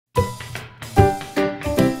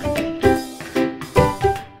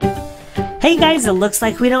Hey guys, it looks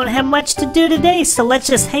like we don't have much to do today, so let's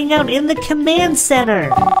just hang out in the command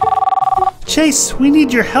center. Chase, we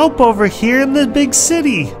need your help over here in the big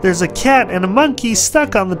city. There's a cat and a monkey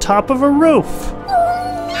stuck on the top of a roof.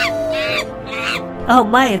 Oh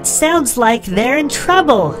my, it sounds like they're in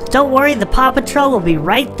trouble. Don't worry, the Paw Patrol will be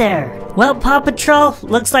right there. Well, Paw Patrol,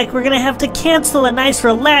 looks like we're gonna have to cancel a nice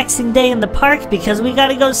relaxing day in the park because we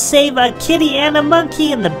gotta go save a kitty and a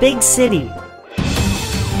monkey in the big city.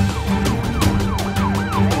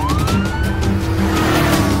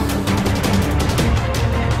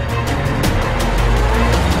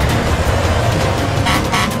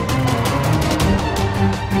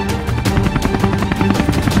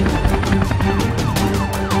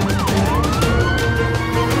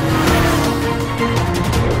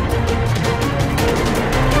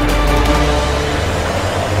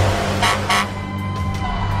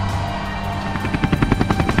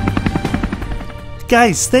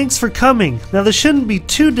 Guys, thanks for coming. Now this shouldn't be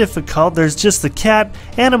too difficult. There's just a cat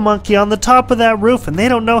and a monkey on the top of that roof and they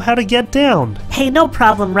don't know how to get down. Hey, no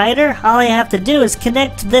problem, Ryder. All I have to do is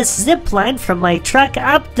connect this zip line from my truck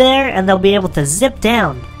up there and they'll be able to zip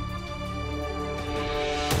down.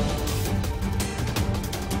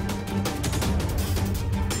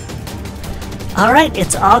 Alright,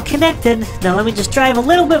 it's all connected. Now let me just drive a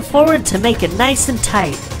little bit forward to make it nice and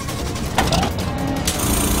tight.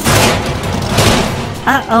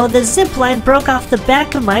 Uh-oh, the zip line broke off the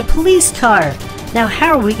back of my police car. Now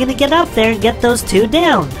how are we gonna get up there and get those two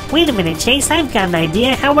down? Wait a minute, Chase, I've got an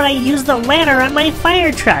idea. How would I use the ladder on my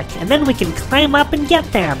fire truck? And then we can climb up and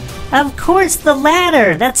get them. Of course, the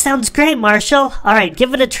ladder! That sounds great, Marshall. Alright,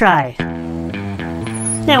 give it a try.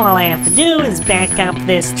 Now all I have to do is back up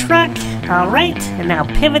this truck. Alright, and now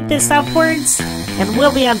pivot this upwards. And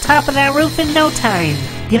we'll be on top of that roof in no time.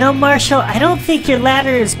 You know, Marshall, I don't think your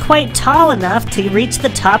ladder is quite tall enough to reach the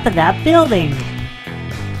top of that building.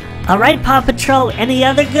 Alright, Paw Patrol, any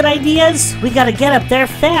other good ideas? We gotta get up there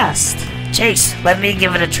fast. Chase, let me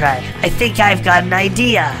give it a try. I think I've got an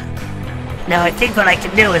idea. Now I think what I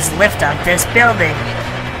can do is lift up this building.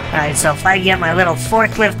 Alright, so if I get my little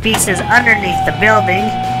forklift pieces underneath the building,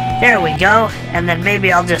 there we go, and then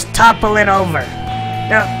maybe I'll just topple it over.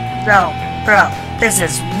 No, this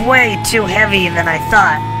is way too heavy than I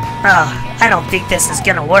thought. I don't think this is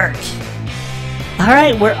gonna work.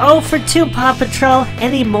 Alright, we're 0 for 2, Paw Patrol.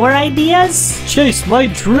 Any more ideas? Chase, my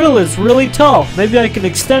drill is really tall. Maybe I can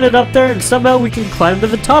extend it up there and somehow we can climb to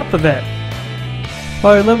the top of it.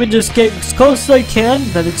 Alright, let me just get as close as I can,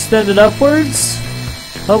 then extend it upwards.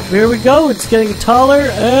 Oh, here we go. It's getting taller,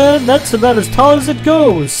 and that's about as tall as it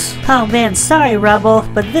goes. Oh man, sorry, Rubble,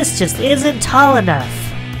 but this just isn't tall enough.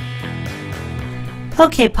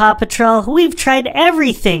 Okay, Paw Patrol, we've tried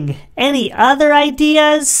everything. Any other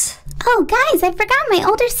ideas? Oh, guys, I forgot my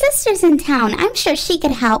older sister's in town. I'm sure she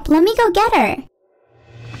could help. Let me go get her.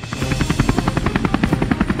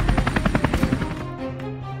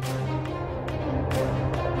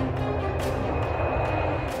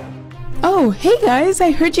 Oh, hey guys,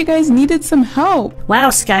 I heard you guys needed some help. Wow,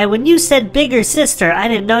 Sky, when you said bigger sister, I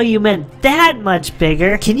didn't know you meant that much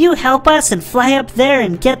bigger. Can you help us and fly up there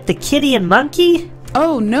and get the kitty and monkey?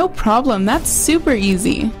 Oh, no problem. That's super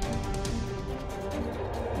easy.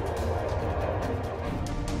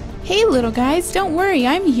 Hey little guys, don't worry,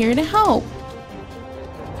 I'm here to help.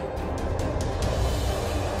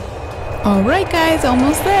 Alright guys,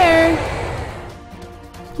 almost there.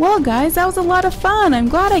 Well guys, that was a lot of fun. I'm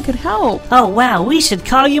glad I could help. Oh wow, we should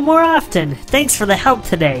call you more often. Thanks for the help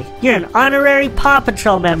today. You're an honorary Paw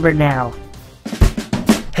Patrol member now.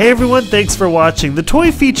 Hey everyone, thanks for watching. The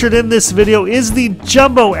toy featured in this video is the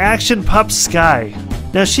Jumbo Action Pup Sky.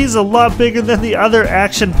 Now she's a lot bigger than the other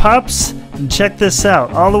action pups. And check this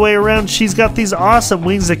out, all the way around she's got these awesome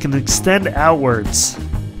wings that can extend outwards.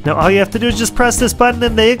 Now all you have to do is just press this button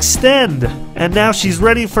and they extend. And now she's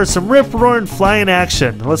ready for some rip, roar, and flying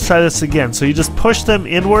action. Let's try this again. So you just push them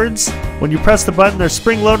inwards. When you press the button, they're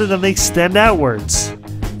spring loaded and they extend outwards.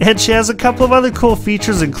 And she has a couple of other cool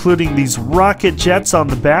features, including these rocket jets on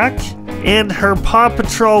the back and her Paw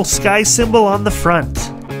Patrol sky symbol on the front.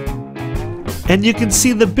 And you can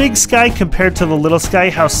see the big Sky compared to the little Sky,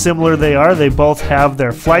 how similar they are. They both have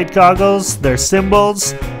their flight goggles, their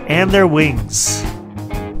symbols, and their wings.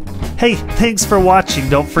 Hey, thanks for watching.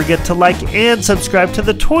 Don't forget to like and subscribe to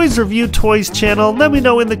the Toys Review Toys channel. Let me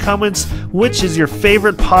know in the comments which is your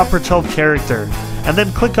favorite Paw Patrol character. And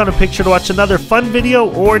then click on a picture to watch another fun video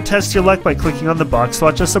or test your luck by clicking on the box to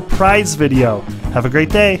watch a surprise video. Have a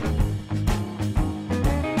great day.